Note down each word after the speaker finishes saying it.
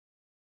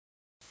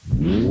Hey,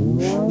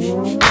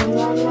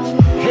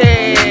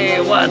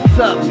 what's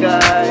up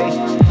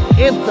guys?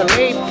 It's a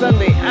late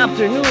Sunday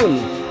afternoon.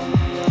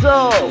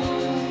 So,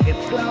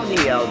 it's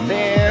cloudy out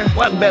there.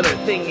 What better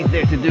thing is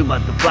there to do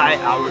but to fly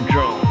our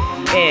drone?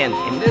 And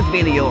in this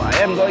video, I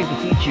am going to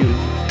teach you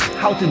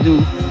how to do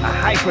a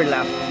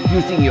hyperlapse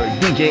using your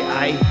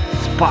DJI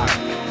Spark.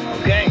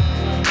 Okay?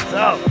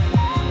 So,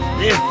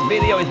 this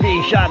video is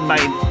being shot by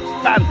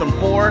Phantom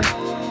 4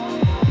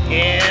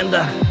 and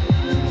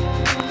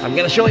I'm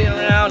gonna show you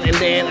around and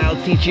then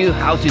I'll teach you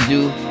how to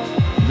do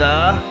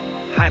the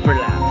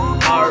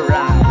hyperlapse.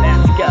 Alright,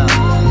 let's go.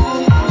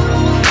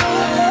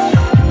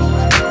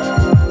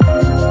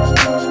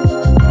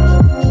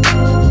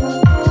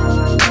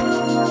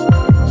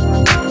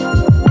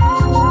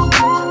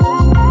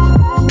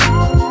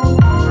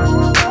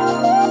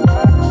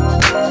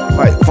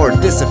 Right, for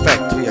this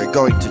effect we are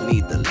going to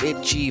need the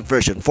litchi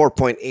version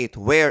 4.8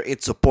 where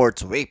it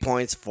supports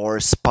waypoints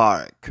for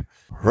Spark.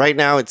 Right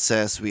now it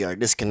says we are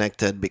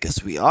disconnected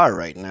because we are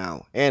right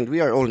now and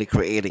we are only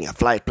creating a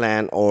flight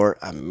plan or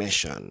a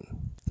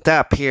mission.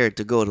 Tap here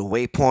to go to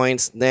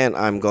waypoints, then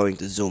I'm going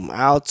to zoom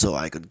out so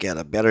I could get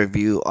a better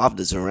view of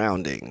the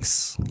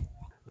surroundings.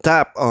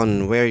 Tap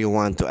on where you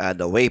want to add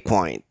a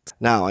waypoint.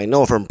 Now I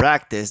know from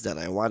practice that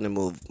I want to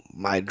move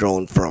my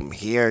drone from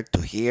here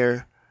to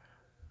here.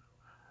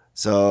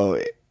 So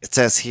it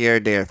says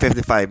here they're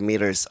 55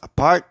 meters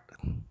apart.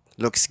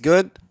 Looks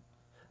good.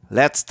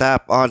 Let's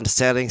tap on the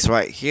settings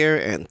right here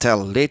and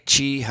tell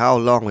litchi how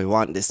long we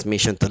want this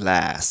mission to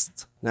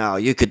last. Now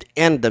you could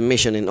end the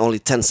mission in only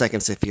 10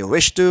 seconds if you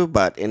wish to,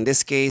 but in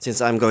this case, since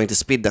I'm going to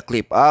speed the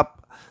clip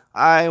up,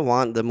 I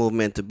want the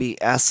movement to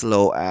be as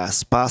slow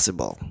as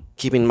possible.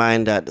 Keep in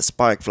mind that the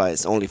Spark flight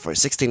is only for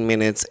 16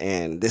 minutes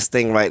and this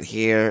thing right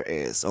here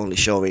is only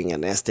showing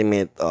an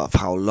estimate of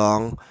how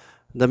long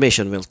the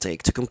mission will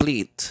take to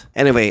complete.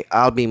 Anyway,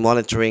 I'll be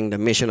monitoring the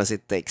mission as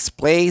it takes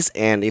place,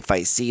 and if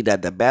I see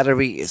that the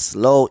battery is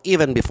low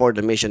even before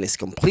the mission is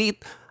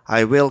complete,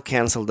 I will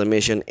cancel the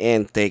mission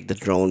and take the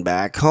drone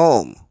back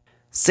home.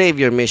 Save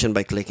your mission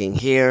by clicking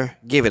here,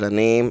 give it a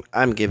name.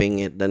 I'm giving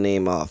it the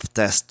name of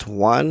Test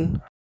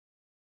 1.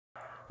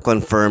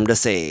 Confirm the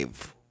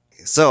save.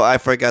 So I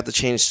forgot to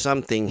change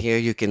something here.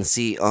 You can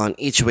see on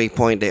each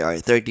waypoint they are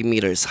 30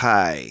 meters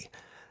high.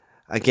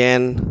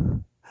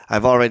 Again,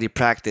 I've already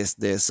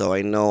practiced this, so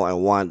I know I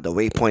want the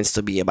waypoints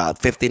to be about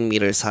 15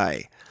 meters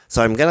high.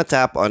 So I'm gonna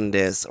tap on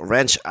this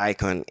wrench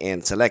icon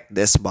and select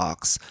this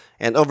box.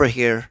 And over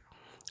here,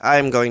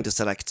 I'm going to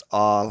select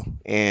all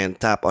and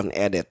tap on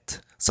edit.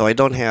 So I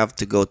don't have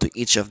to go to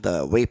each of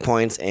the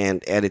waypoints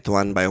and edit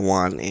one by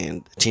one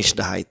and change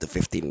the height to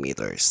 15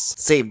 meters.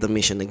 Save the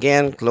mission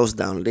again, close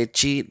down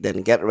litchi,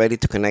 then get ready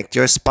to connect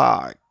your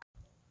Spark.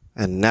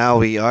 And now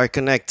we are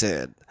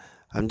connected.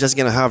 I'm just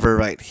gonna hover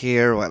right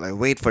here while I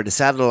wait for the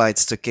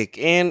satellites to kick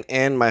in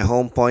and my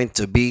home point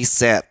to be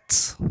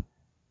set.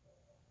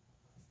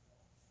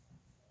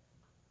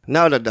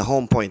 Now that the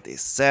home point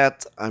is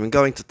set, I'm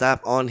going to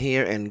tap on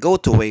here and go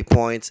to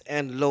waypoints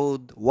and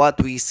load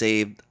what we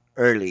saved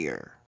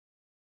earlier.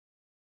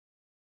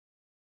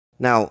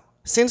 Now,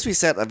 since we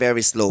set a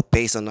very slow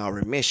pace on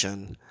our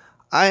mission,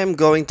 I am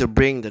going to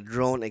bring the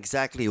drone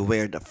exactly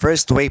where the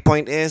first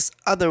waypoint is.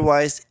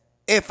 Otherwise,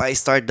 if I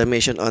start the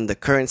mission on the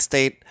current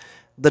state,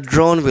 the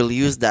drone will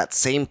use that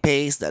same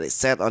pace that is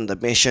set on the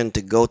mission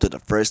to go to the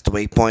first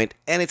waypoint,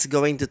 and it's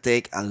going to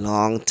take a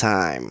long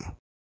time.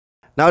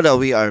 Now that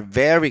we are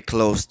very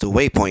close to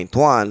waypoint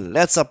 1,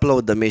 let's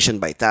upload the mission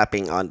by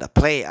tapping on the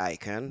play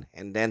icon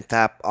and then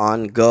tap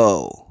on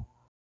go.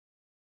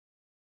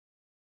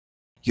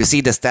 You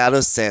see the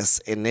status says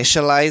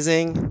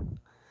initializing.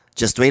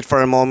 Just wait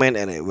for a moment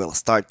and it will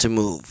start to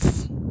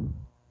move.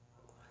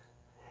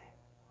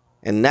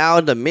 And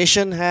now the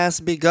mission has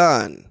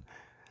begun.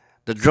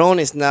 The drone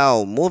is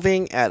now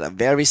moving at a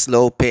very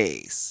slow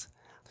pace.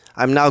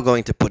 I'm now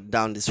going to put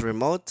down this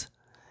remote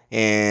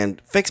and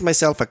fix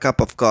myself a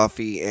cup of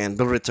coffee and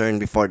will return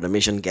before the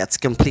mission gets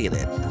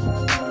completed.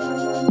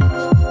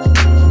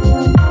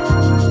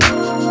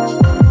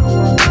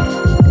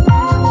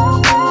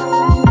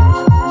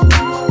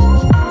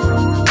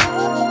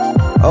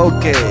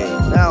 Okay,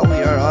 now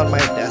we are on my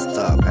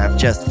desktop. I've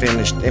just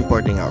finished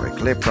importing our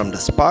clip from the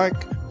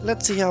Spark.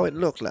 Let's see how it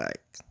looked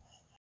like.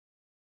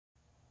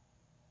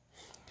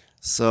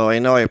 So I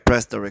know I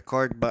pressed the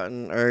record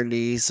button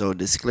early, so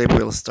this clip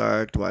will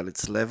start while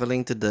it's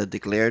leveling to the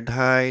declared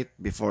height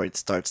before it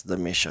starts the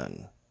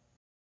mission.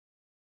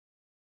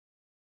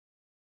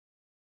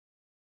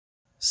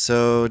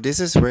 So this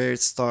is where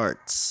it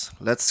starts.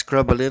 Let's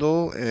scrub a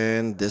little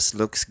and this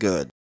looks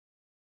good.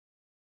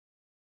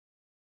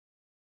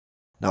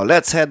 Now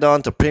let's head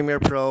on to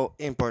Premiere Pro,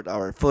 import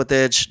our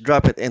footage,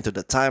 drop it into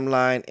the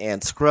timeline,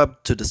 and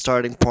scrub to the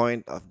starting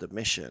point of the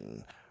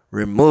mission.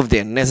 Remove the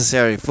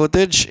unnecessary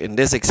footage. In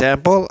this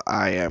example,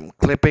 I am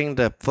clipping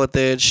the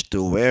footage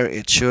to where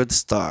it should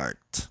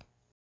start.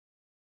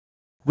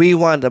 We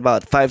want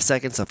about 5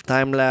 seconds of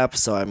time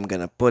lapse, so I'm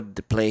gonna put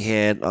the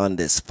playhead on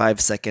this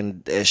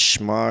 5-second-ish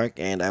mark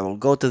and I will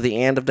go to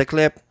the end of the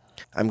clip.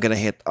 I'm gonna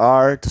hit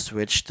R to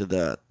switch to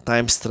the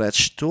time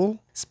stretch tool.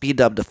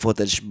 Speed up the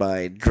footage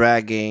by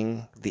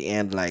dragging the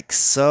end like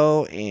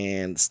so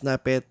and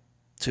snap it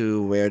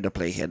to where the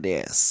playhead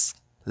is.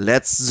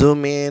 Let's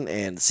zoom in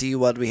and see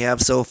what we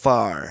have so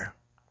far.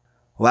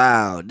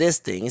 Wow, this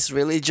thing is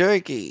really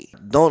jerky.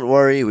 Don't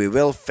worry, we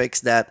will fix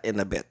that in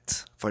a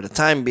bit. For the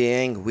time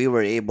being, we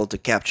were able to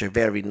capture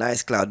very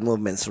nice cloud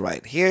movements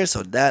right here,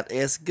 so that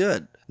is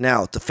good.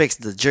 Now, to fix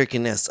the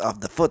jerkiness of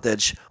the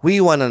footage,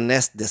 we want to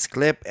nest this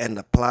clip and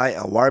apply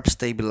a warp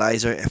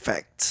stabilizer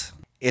effect.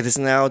 It is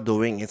now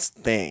doing its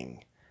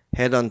thing.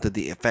 Head on to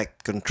the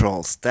effect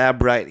controls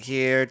tab right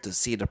here to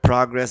see the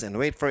progress and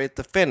wait for it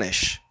to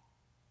finish.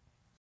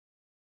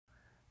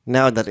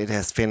 Now that it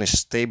has finished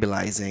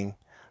stabilizing,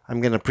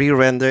 I'm gonna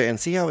pre-render and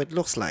see how it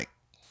looks like.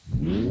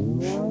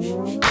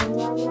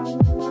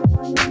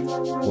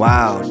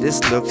 Wow, this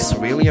looks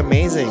really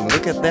amazing.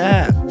 Look at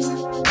that.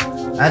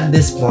 At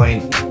this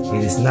point,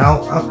 it is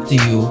now up to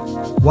you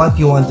what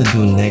you want to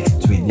do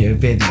next with your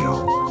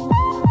video.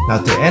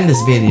 Now to end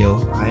this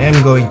video, I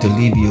am going to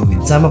leave you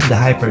with some of the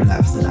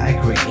hyperlapse that I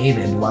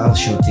created while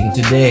shooting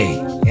today.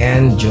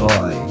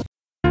 Enjoy!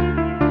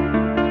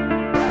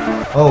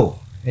 Oh,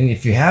 and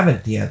if you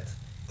haven't yet,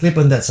 click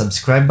on that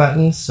subscribe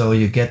button so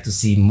you get to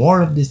see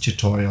more of these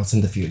tutorials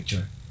in the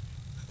future.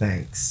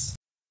 Thanks.